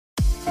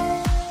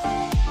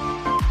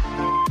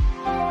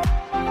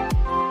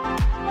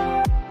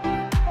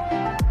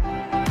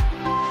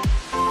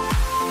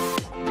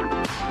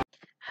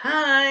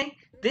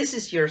This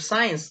is your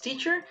science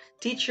teacher,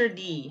 Teacher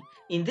D.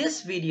 In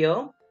this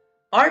video,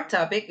 our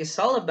topic is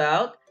all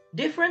about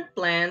different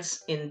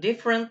plants in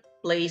different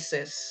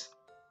places.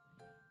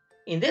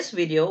 In this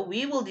video,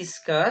 we will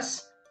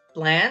discuss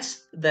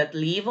plants that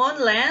live on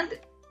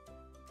land,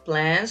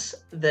 plants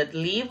that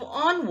live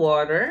on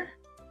water,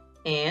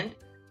 and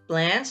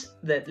plants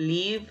that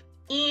live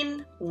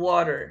in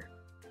water.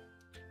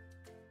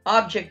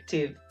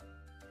 Objective: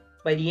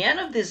 by the end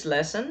of this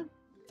lesson,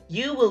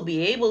 you will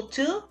be able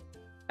to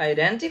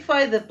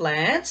identify the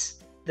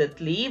plants that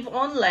live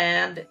on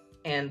land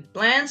and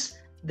plants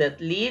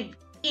that live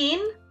in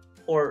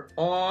or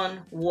on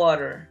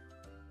water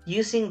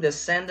using the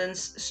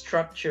sentence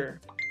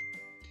structure.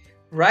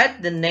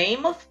 Write the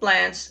name of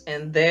plants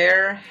and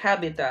their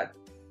habitat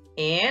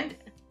and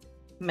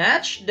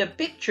match the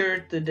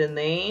picture to the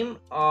name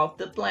of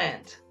the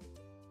plant.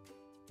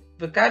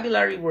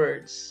 Vocabulary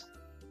words: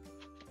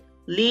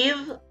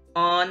 live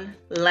on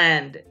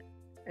land.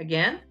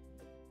 Again,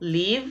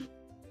 live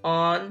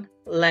on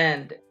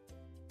land.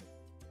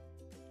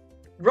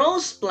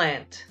 Rose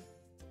plant,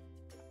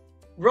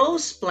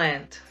 rose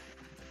plant.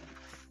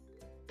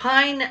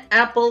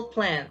 Pineapple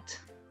plant,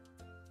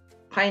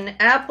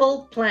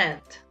 pineapple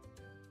plant.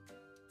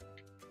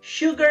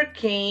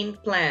 Sugarcane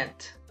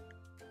plant,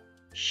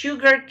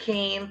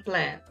 sugarcane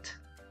plant.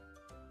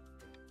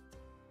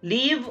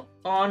 Live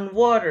on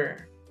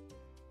water,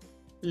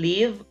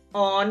 live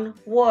on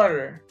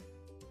water.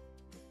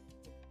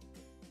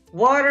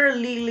 Water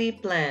lily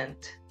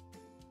plant,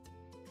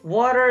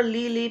 water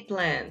lily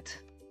plant.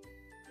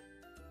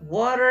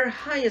 Water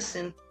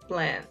hyacinth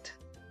plant,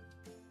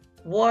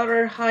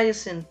 water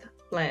hyacinth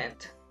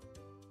plant.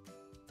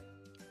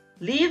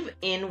 Live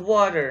in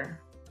water,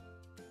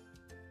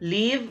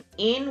 live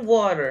in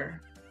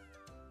water.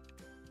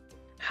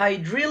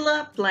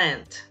 Hydrilla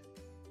plant,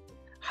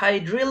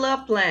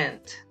 hydrilla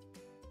plant.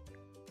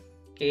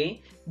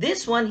 Okay,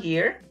 this one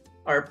here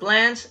are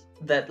plants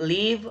that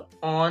live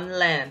on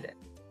land.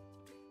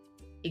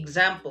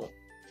 Example: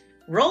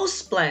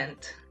 rose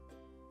plant,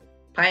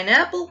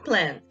 pineapple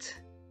plant,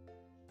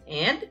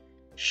 and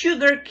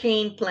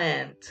sugarcane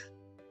plant.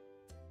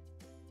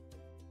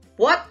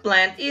 What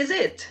plant is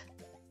it?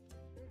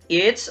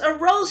 It's a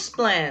rose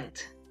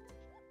plant.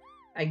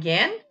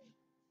 Again,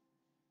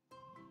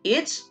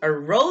 it's a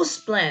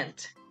rose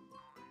plant.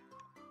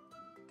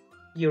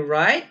 You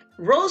write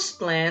rose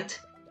plant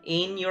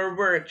in your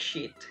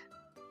worksheet.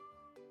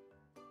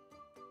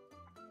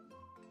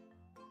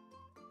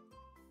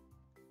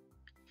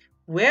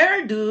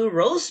 Where do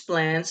rose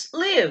plants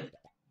live?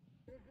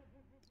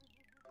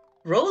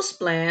 Rose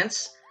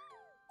plants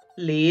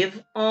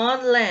live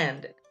on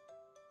land.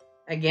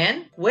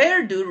 Again,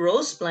 where do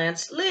rose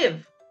plants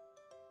live?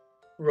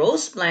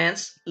 Rose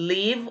plants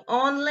live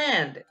on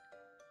land.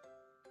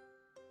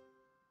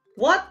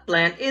 What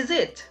plant is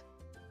it?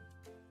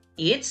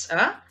 It's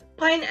a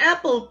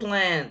pineapple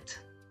plant.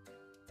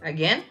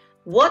 Again,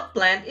 what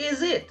plant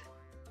is it?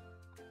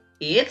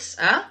 It's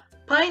a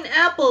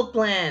pineapple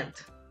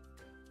plant.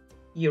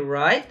 You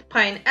write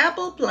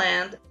pineapple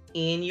plant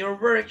in your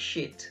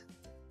worksheet.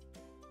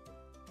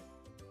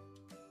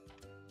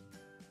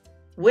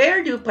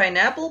 Where do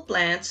pineapple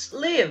plants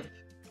live?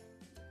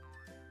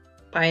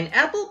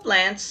 Pineapple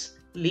plants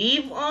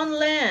live on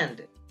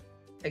land.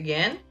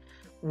 Again,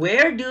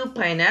 where do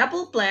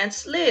pineapple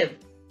plants live?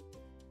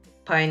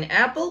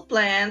 Pineapple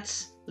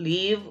plants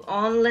live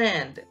on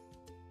land.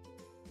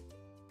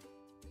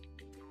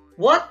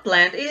 What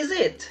plant is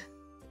it?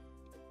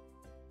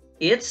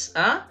 It's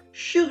a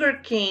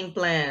sugarcane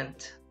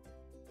plant.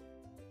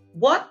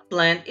 What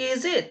plant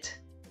is it?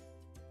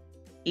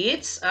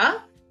 It's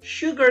a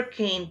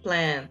sugarcane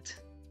plant.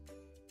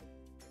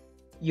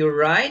 You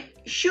write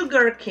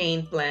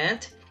sugarcane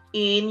plant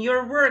in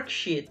your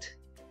worksheet.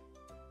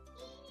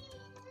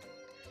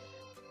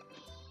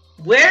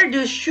 Where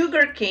do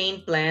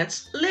sugarcane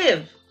plants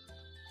live?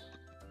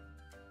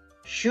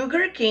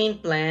 Sugarcane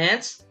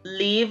plants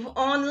live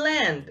on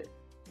land.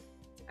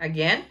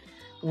 Again,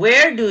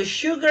 where do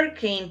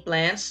sugarcane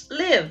plants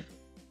live?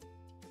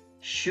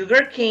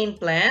 Sugarcane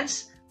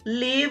plants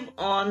live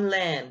on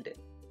land.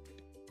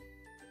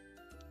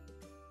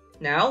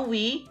 Now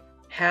we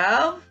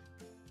have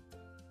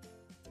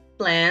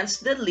plants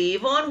that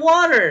live on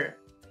water.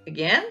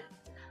 Again,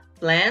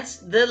 plants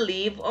that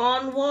live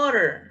on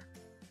water.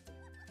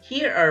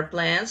 Here are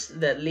plants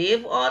that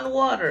live on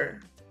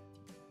water.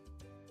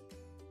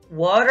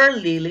 Water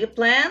lily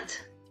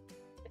plant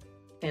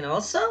and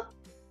also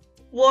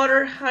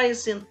water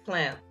hyacinth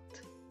plant.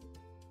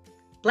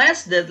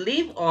 Plants that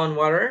live on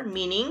water,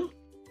 meaning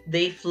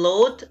they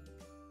float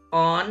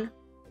on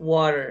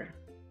water.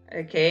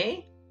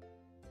 Okay?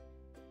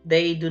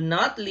 They do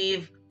not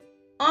live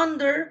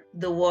under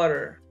the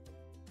water.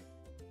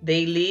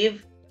 They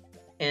live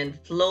and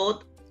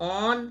float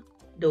on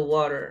the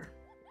water.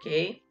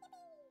 Okay?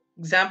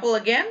 Example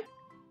again: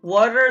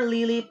 water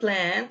lily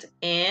plant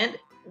and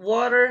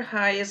water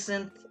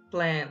hyacinth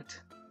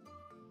plant.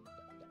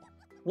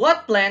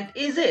 What plant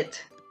is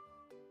it?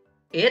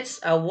 It's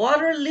a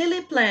water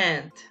lily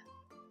plant.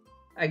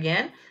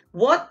 Again,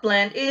 what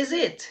plant is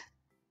it?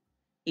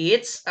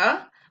 It's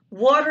a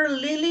water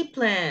lily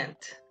plant.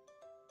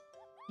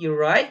 You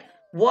write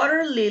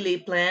water lily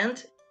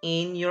plant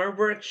in your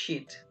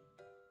worksheet.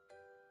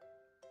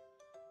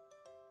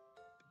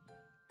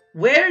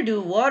 Where do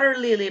water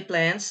lily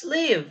plants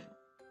live?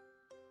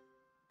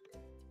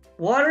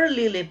 Water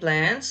lily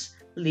plants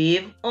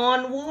live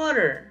on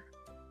water.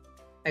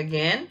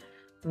 Again,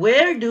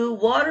 where do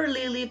water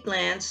lily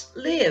plants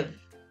live?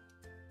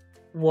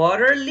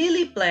 Water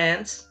lily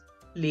plants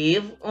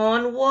live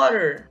on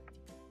water.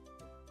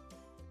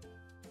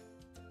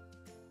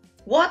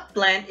 What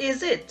plant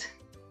is it?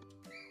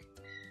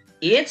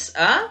 It's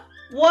a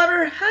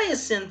water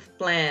hyacinth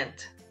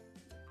plant.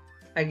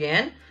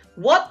 Again,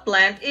 what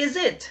plant is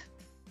it?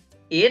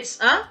 It's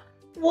a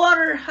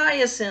water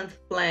hyacinth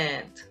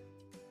plant.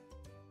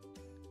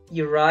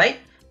 You write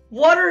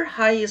water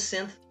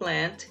hyacinth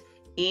plant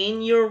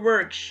in your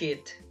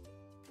worksheet.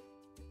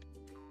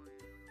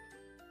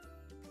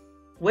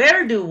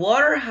 Where do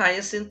water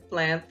hyacinth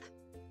plants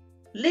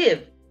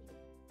live?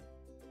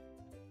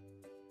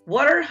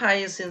 Water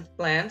hyacinth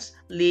plants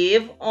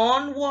live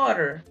on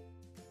water.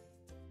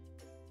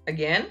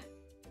 Again,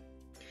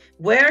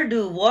 where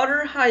do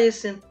water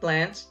hyacinth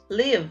plants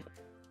live?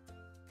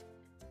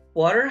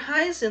 Water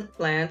hyacinth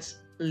plants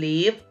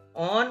live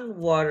on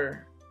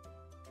water.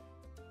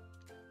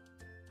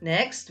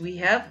 Next, we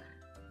have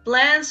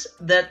plants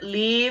that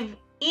live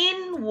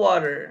in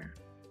water,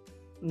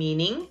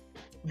 meaning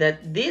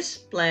that this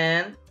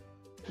plant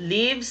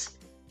lives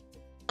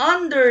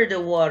under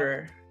the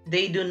water.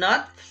 They do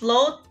not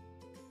float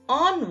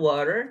on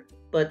water,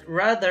 but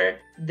rather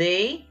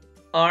they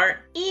are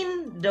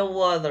in the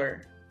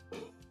water.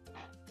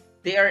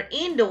 They are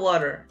in the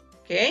water,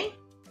 okay?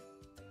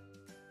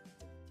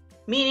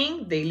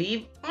 Meaning they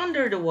live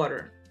under the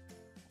water.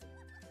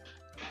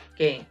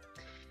 Okay.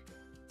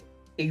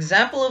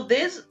 Example of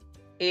this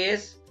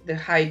is the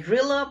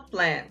hydrilla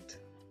plant.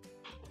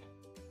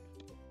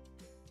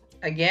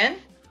 Again,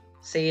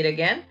 say it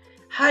again.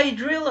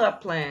 Hydrilla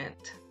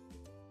plant.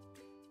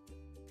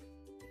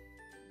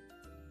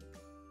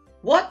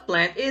 What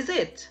plant is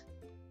it?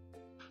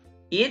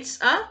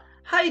 It's a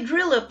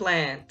hydrilla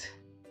plant.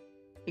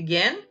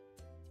 Again,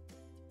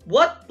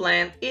 what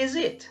plant is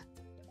it?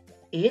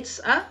 It's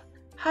a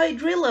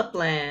hydrilla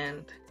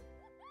plant.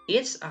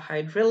 It's a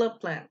hydrilla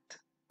plant.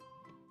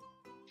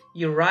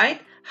 You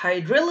write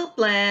hydrilla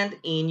plant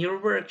in your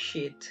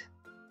worksheet.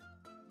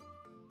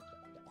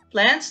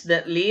 Plants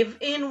that live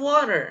in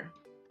water.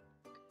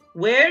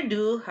 Where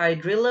do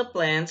hydrilla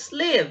plants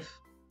live?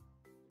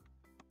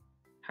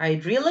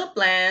 Hydrilla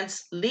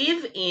plants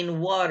live in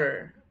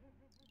water.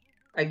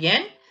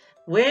 Again,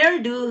 where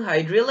do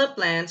hydrilla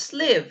plants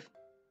live?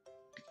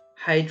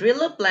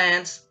 Hydrilla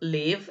plants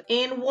live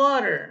in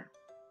water.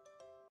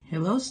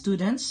 Hello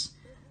students,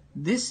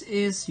 this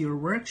is your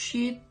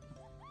worksheet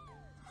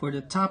for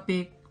the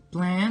topic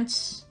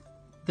plants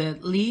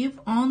that live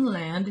on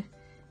land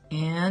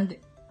and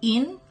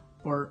in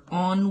or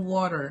on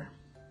water.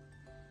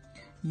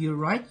 You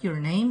write your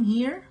name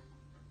here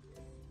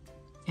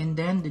and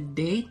then the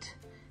date,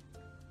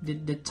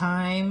 the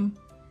time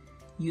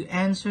you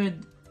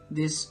answered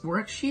this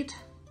worksheet.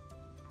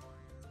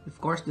 Of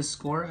course, the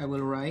score I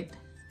will write.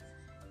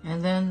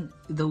 And then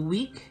the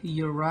week,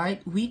 you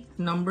write week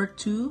number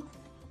 2.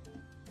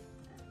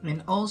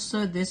 And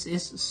also this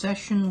is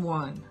session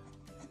 1.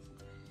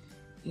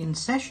 In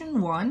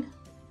session 1,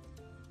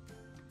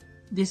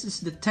 this is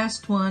the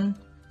test 1,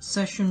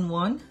 session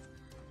 1,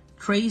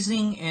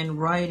 tracing and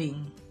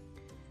writing.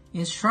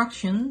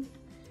 Instruction,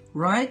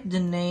 write the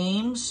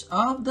names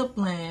of the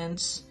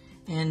plants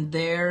and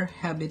their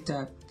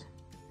habitat.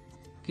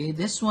 Okay,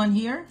 this one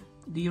here,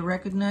 do you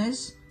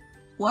recognize?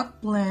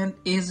 What plant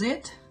is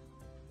it?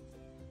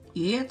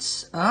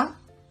 It's a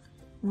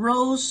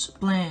rose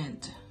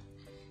plant.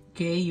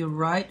 Okay, you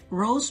write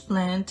rose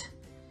plant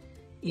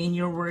in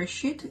your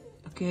worksheet.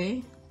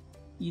 Okay,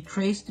 you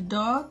trace the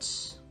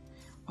dots.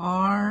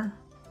 R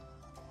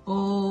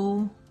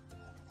O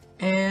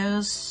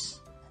S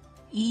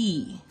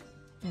E,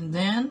 and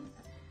then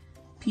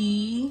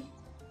P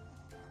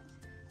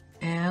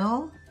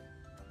L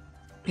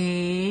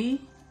A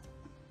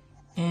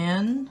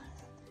N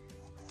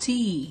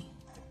T.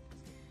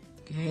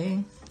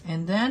 Okay,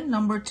 and then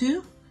number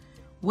 2,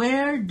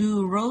 where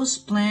do rose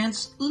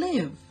plants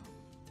live?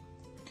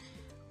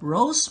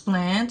 Rose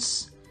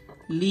plants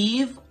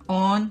live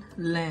on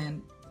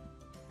land.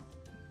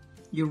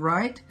 You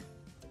write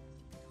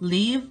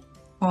live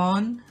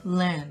on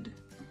land.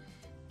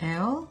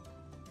 L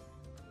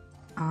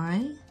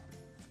I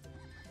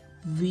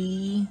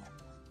V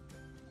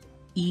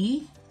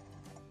E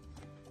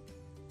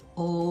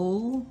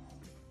O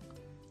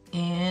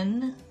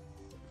N,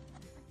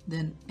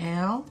 then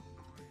L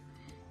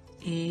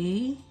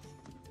A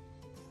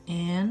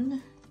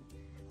N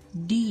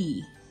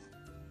D.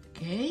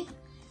 Okay,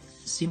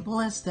 simple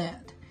as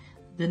that.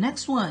 The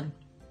next one,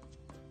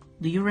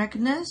 do you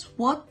recognize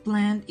what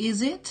plant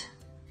is it?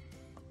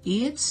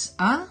 It's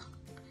a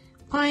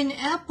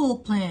pineapple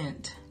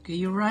plant. Okay,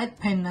 you write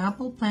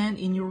pineapple plant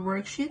in your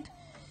worksheet.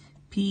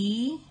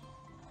 P-I-N-A-P-P-L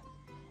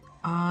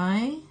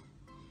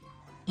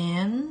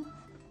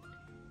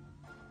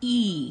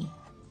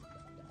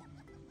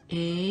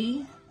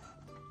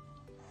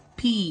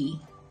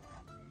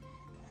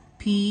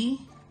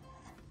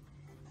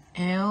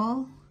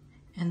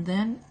and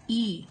then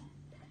E.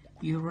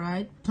 You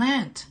write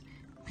plant.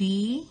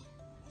 P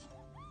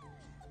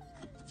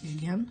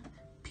again.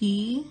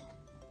 P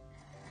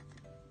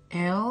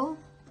L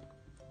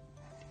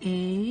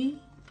A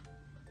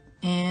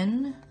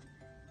N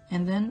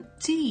and then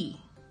T.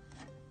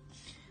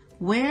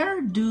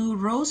 Where do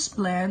rose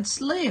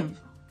plants live?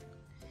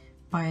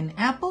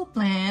 Pineapple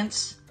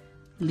plants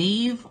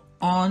live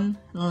on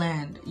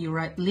land. You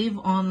write live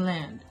on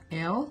land.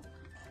 L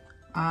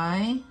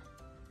I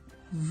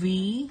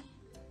V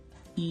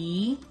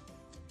E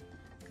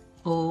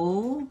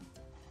O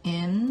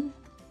N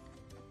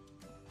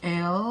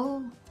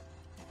L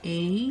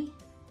A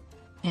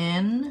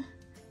N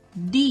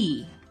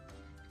D.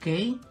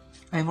 Okay,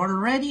 I've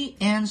already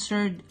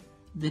answered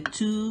the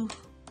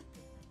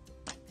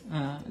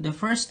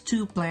first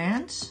two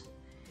plants,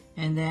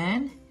 and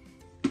then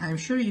I'm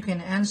sure you can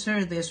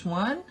answer this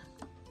one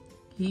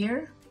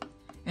here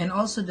and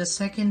also the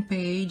second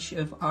page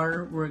of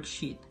our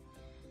worksheet.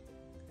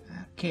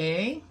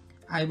 Okay,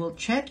 I will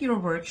check your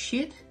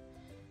worksheet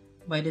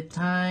by the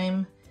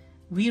time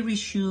we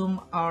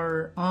resume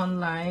our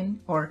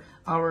online or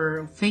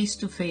our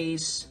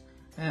face-to-face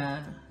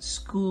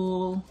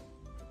school,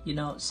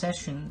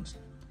 sessions.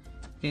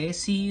 Okay,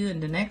 see you in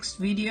the next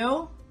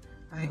video.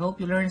 I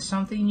hope you learned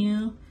something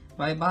new.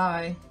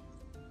 Bye-bye.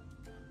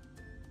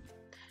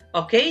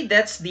 Okay,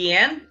 that's the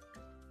end.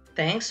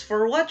 Thanks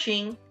for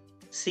watching.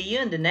 See you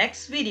in the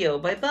next video.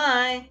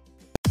 Bye-bye.